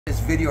This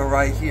video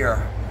right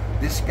here.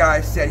 This guy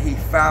said he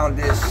found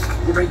this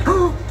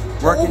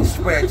working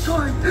switch.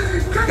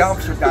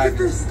 Dumpster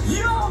diving.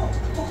 Yo!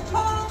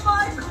 Oh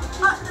my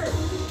god!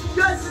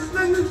 Guys, this is the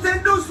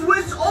Nintendo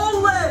Switch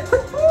OLED!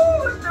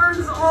 It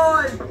turns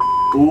on!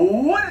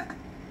 What?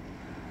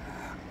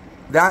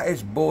 That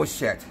is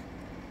bullshit.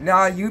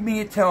 Now you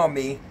mean to tell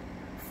me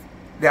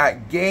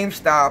that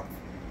GameStop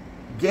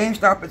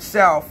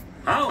itself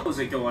How is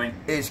it going?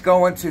 is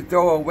going to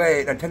throw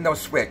away the Nintendo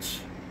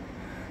Switch?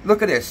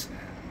 Look at this.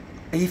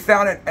 He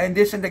found it, and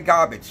this in the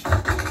garbage.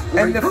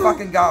 In the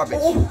fucking garbage.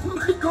 Oh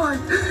my god!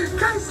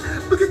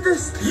 Guys, look at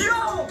this!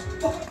 Yo!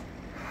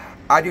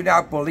 I do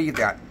not believe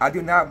that. I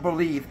do not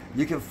believe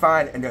you can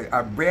find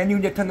a brand new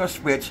Nintendo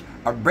Switch,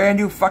 a brand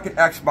new fucking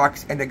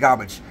Xbox in the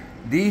garbage.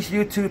 These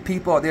YouTube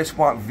people just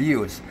want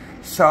views.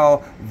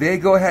 So they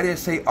go ahead and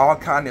say all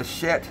kind of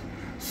shit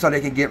so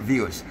they can get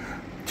views.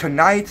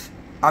 Tonight,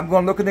 I'm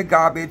going to look in the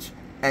garbage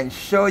and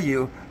show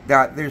you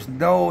that there's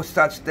no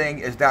such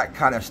thing as that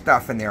kind of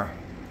stuff in there.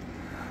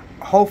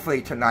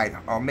 Hopefully tonight,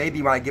 or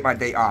maybe when I get my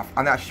day off.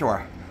 I'm not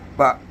sure.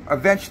 But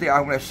eventually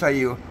I'm going to show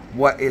you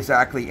what is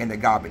exactly in the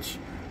garbage.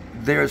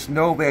 There's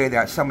no way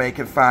that somebody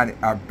can find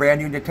a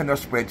brand new Nintendo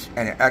Switch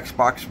and an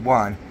Xbox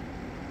One,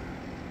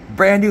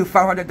 brand new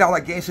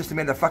 $500 game system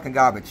in the fucking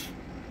garbage.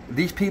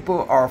 These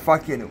people are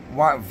fucking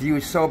want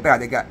views so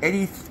bad. They got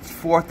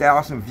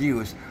 84,000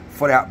 views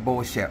for that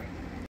bullshit.